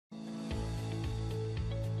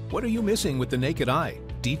What are you missing with the naked eye?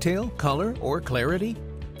 Detail, color, or clarity?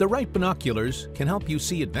 The right binoculars can help you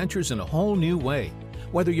see adventures in a whole new way.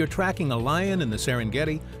 Whether you're tracking a lion in the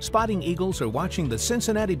Serengeti, spotting eagles, or watching the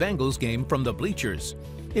Cincinnati Bengals game from the bleachers.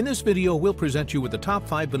 In this video, we'll present you with the top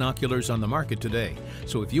 5 binoculars on the market today.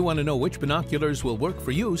 So if you want to know which binoculars will work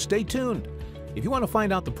for you, stay tuned. If you want to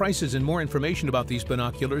find out the prices and more information about these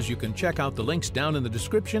binoculars, you can check out the links down in the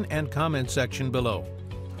description and comment section below.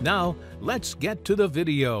 Now, let's get to the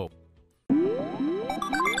video.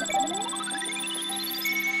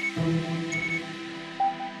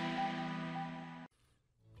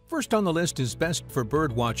 First on the list is best for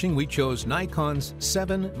bird watching. We chose Nikon's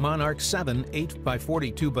Monarch 7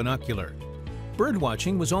 8x42 binocular. Bird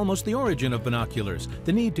watching was almost the origin of binoculars.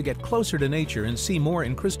 The need to get closer to nature and see more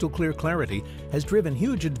in crystal clear clarity has driven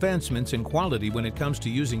huge advancements in quality when it comes to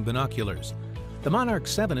using binoculars. The Monarch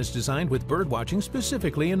 7 is designed with bird watching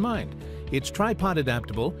specifically in mind. It's tripod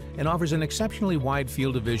adaptable and offers an exceptionally wide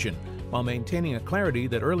field of vision, while maintaining a clarity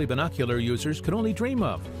that early binocular users could only dream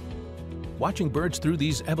of. Watching birds through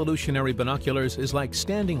these evolutionary binoculars is like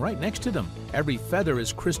standing right next to them. Every feather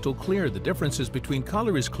is crystal clear, the differences between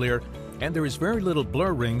color is clear, and there is very little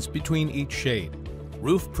blur rings between each shade.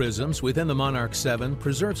 Roof prisms within the Monarch 7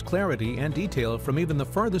 preserves clarity and detail from even the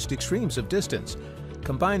furthest extremes of distance.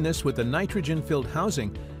 Combine this with the nitrogen-filled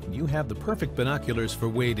housing, and you have the perfect binoculars for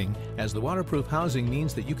wading, as the waterproof housing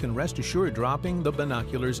means that you can rest assured dropping the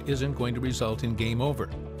binoculars isn't going to result in game over.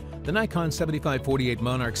 The Nikon 7548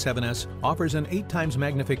 Monarch 7S offers an 8x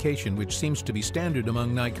magnification, which seems to be standard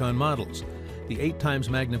among Nikon models. The 8x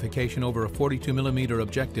magnification over a 42mm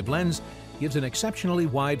objective lens gives an exceptionally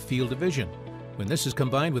wide field of vision. When this is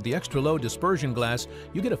combined with the extra low dispersion glass,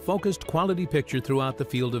 you get a focused quality picture throughout the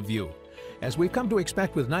field of view. As we've come to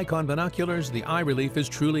expect with Nikon binoculars, the eye relief is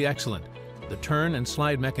truly excellent. The turn and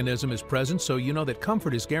slide mechanism is present, so you know that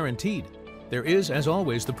comfort is guaranteed. There is, as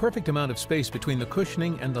always, the perfect amount of space between the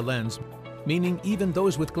cushioning and the lens, meaning even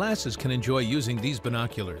those with glasses can enjoy using these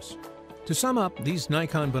binoculars. To sum up these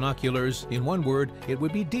Nikon binoculars, in one word, it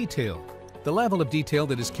would be detail. The level of detail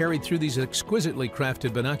that is carried through these exquisitely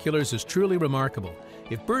crafted binoculars is truly remarkable.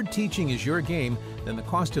 If bird teaching is your game, then the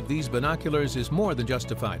cost of these binoculars is more than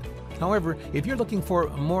justified. However, if you're looking for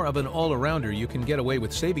more of an all-arounder, you can get away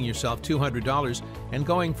with saving yourself $200 and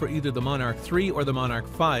going for either the Monarch 3 or the Monarch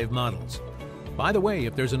 5 models. By the way,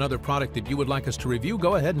 if there's another product that you would like us to review,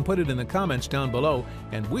 go ahead and put it in the comments down below,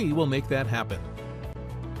 and we will make that happen.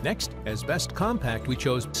 Next, as best compact, we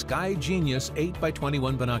chose Sky Genius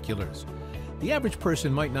 8x21 binoculars. The average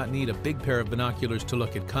person might not need a big pair of binoculars to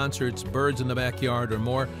look at concerts, birds in the backyard, or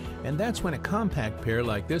more, and that's when a compact pair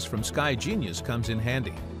like this from Sky Genius comes in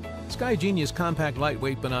handy. Sky Genius Compact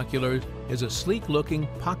Lightweight Binocular is a sleek-looking,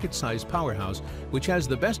 pocket-sized powerhouse which has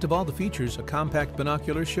the best of all the features a compact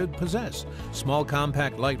binocular should possess. Small,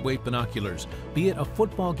 compact, lightweight binoculars. Be it a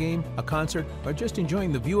football game, a concert, or just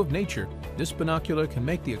enjoying the view of nature, this binocular can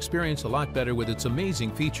make the experience a lot better with its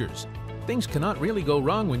amazing features. Things cannot really go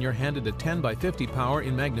wrong when you're handed a 10x50 power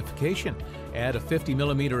in magnification. Add a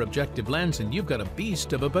 50mm objective lens and you've got a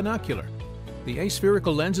beast of a binocular. The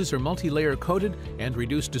aspherical lenses are multi-layer coated and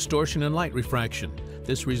reduce distortion and light refraction.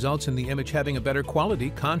 This results in the image having a better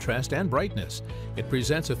quality, contrast, and brightness. It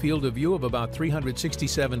presents a field of view of about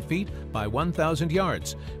 367 feet by 1,000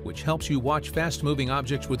 yards, which helps you watch fast-moving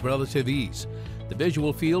objects with relative ease. The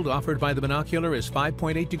visual field offered by the binocular is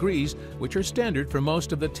 5.8 degrees, which are standard for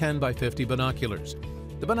most of the 10x50 binoculars.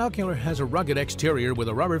 The binocular has a rugged exterior with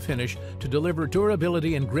a rubber finish to deliver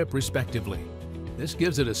durability and grip respectively. This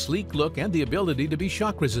gives it a sleek look and the ability to be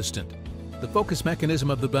shock resistant. The focus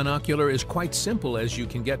mechanism of the binocular is quite simple, as you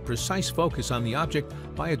can get precise focus on the object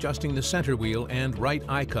by adjusting the center wheel and right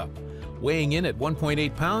eye cup. Weighing in at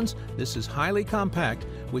 1.8 pounds, this is highly compact,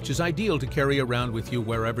 which is ideal to carry around with you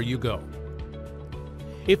wherever you go.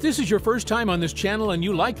 If this is your first time on this channel and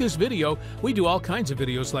you like this video, we do all kinds of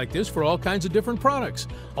videos like this for all kinds of different products,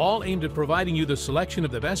 all aimed at providing you the selection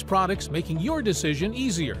of the best products, making your decision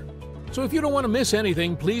easier. So if you don't want to miss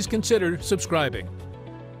anything, please consider subscribing.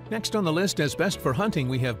 Next on the list as best for hunting,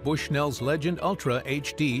 we have Bushnell's Legend Ultra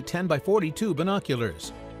HD 10x42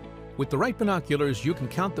 binoculars. With the right binoculars, you can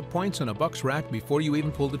count the points on a buck's rack before you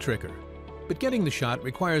even pull the trigger. But getting the shot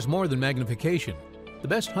requires more than magnification. The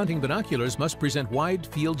best hunting binoculars must present wide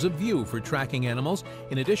fields of view for tracking animals,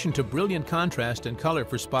 in addition to brilliant contrast and color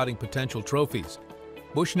for spotting potential trophies.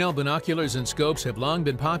 Bushnell binoculars and scopes have long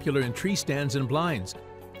been popular in tree stands and blinds,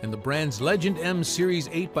 and the brand's Legend M Series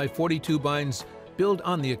 8x42 blinds build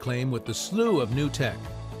on the acclaim with the slew of new tech.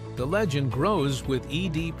 The legend grows with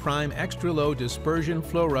ED Prime Extra Low Dispersion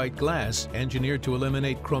Fluorite glass, engineered to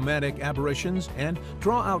eliminate chromatic aberrations and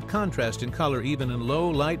draw out contrast in color even in low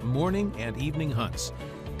light morning and evening hunts.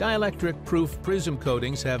 Dielectric-proof prism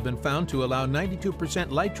coatings have been found to allow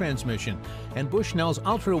 92% light transmission, and Bushnell's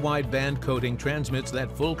ultra-wide band coating transmits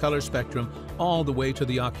that full color spectrum all the way to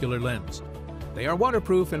the ocular lens. They are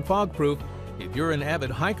waterproof and fog-proof. If you're an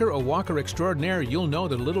avid hiker or walker extraordinaire, you'll know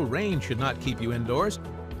that a little rain should not keep you indoors,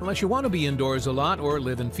 unless you want to be indoors a lot or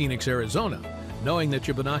live in Phoenix, Arizona. Knowing that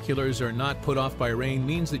your binoculars are not put off by rain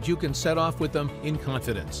means that you can set off with them in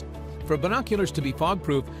confidence. For binoculars to be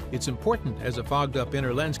fog-proof, it's important, as a fogged-up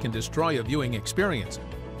inner lens can destroy a viewing experience.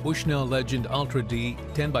 Bushnell Legend Ultra D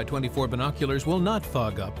 10x24 binoculars will not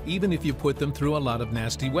fog up, even if you put them through a lot of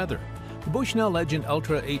nasty weather. The Bushnell Legend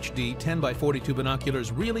Ultra HD 10x42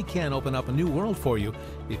 binoculars really can open up a new world for you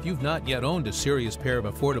if you've not yet owned a serious pair of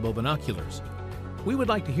affordable binoculars. We would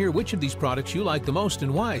like to hear which of these products you like the most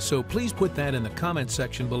and why, so please put that in the comments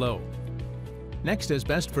section below. Next is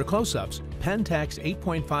best for close-ups, Pentax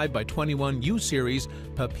 8.5x21 U-Series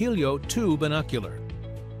Papilio 2 binocular.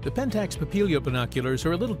 The Pentax Papilio binoculars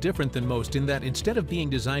are a little different than most in that instead of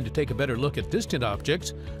being designed to take a better look at distant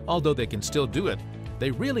objects, although they can still do it,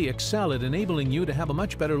 they really excel at enabling you to have a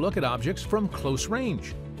much better look at objects from close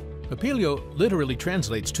range. Papilio literally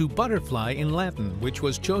translates to butterfly in Latin, which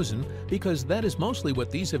was chosen because that is mostly what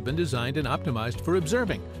these have been designed and optimized for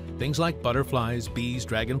observing. Things like butterflies, bees,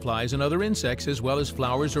 dragonflies, and other insects, as well as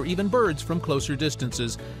flowers or even birds from closer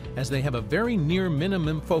distances, as they have a very near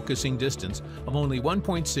minimum focusing distance of only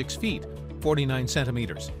 1.6 feet, 49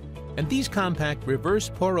 centimeters. And these compact reverse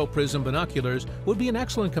poro prism binoculars would be an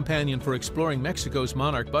excellent companion for exploring Mexico's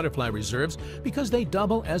monarch butterfly reserves because they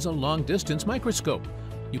double as a long-distance microscope.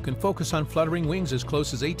 You can focus on fluttering wings as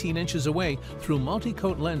close as 18 inches away through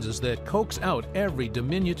multi-coat lenses that coax out every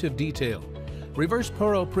diminutive detail. Reverse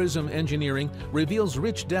poro prism engineering reveals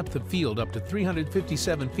rich depth of field up to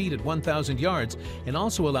 357 feet at 1,000 yards and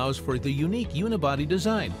also allows for the unique unibody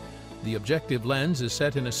design. The objective lens is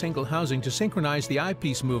set in a single housing to synchronize the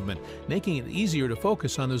eyepiece movement, making it easier to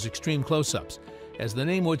focus on those extreme close-ups. As the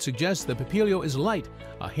name would suggest, the Papilio is light,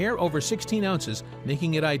 a hair over 16 ounces,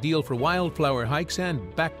 making it ideal for wildflower hikes and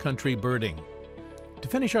backcountry birding. To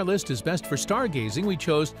finish our list as best for stargazing, we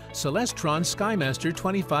chose Celestron Skymaster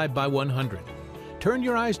 25x100. Turn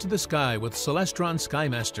your eyes to the sky with Celestron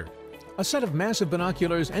Skymaster, a set of massive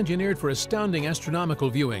binoculars engineered for astounding astronomical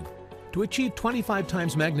viewing. To achieve 25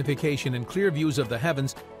 times magnification and clear views of the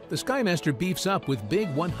heavens, the Skymaster beefs up with big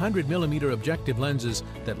 100mm objective lenses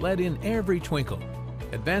that let in every twinkle.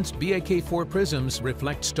 Advanced BAK4 prisms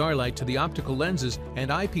reflect starlight to the optical lenses,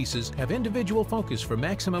 and eyepieces have individual focus for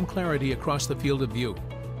maximum clarity across the field of view.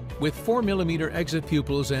 With 4mm exit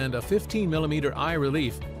pupils and a 15mm eye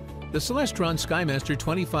relief, the Celestron Skymaster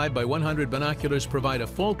 25x100 binoculars provide a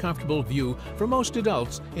full, comfortable view for most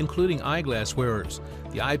adults, including eyeglass wearers.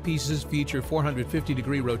 The eyepieces feature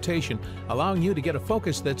 450-degree rotation, allowing you to get a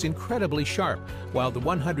focus that's incredibly sharp, while the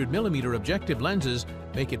 100mm objective lenses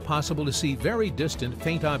make it possible to see very distant,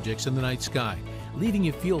 faint objects in the night sky, leaving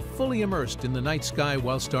you feel fully immersed in the night sky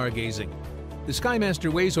while stargazing. The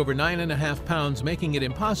Skymaster weighs over 9.5 pounds, making it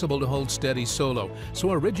impossible to hold steady solo,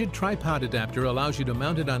 so a rigid tripod adapter allows you to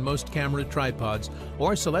mount it on most camera tripods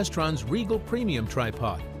or Celestron's Regal Premium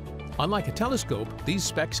tripod. Unlike a telescope, these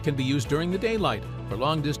specs can be used during the daylight for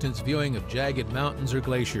long-distance viewing of jagged mountains or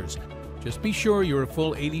glaciers. Just be sure you're a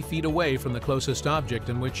full 80 feet away from the closest object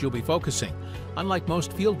in which you'll be focusing. Unlike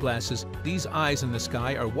most field glasses, these eyes in the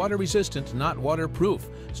sky are water-resistant, not waterproof,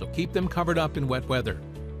 so keep them covered up in wet weather.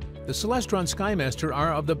 The Celestron Skymaster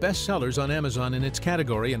are of the best sellers on Amazon in its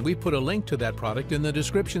category, and we put a link to that product in the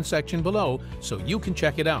description section below so you can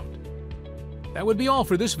check it out. That would be all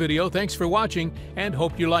for this video. Thanks for watching and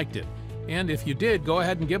hope you liked it. And if you did, go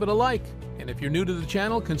ahead and give it a like. And if you're new to the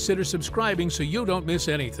channel, consider subscribing so you don't miss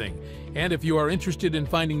anything. And if you are interested in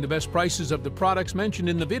finding the best prices of the products mentioned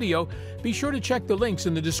in the video, be sure to check the links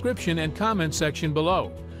in the description and comment section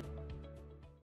below.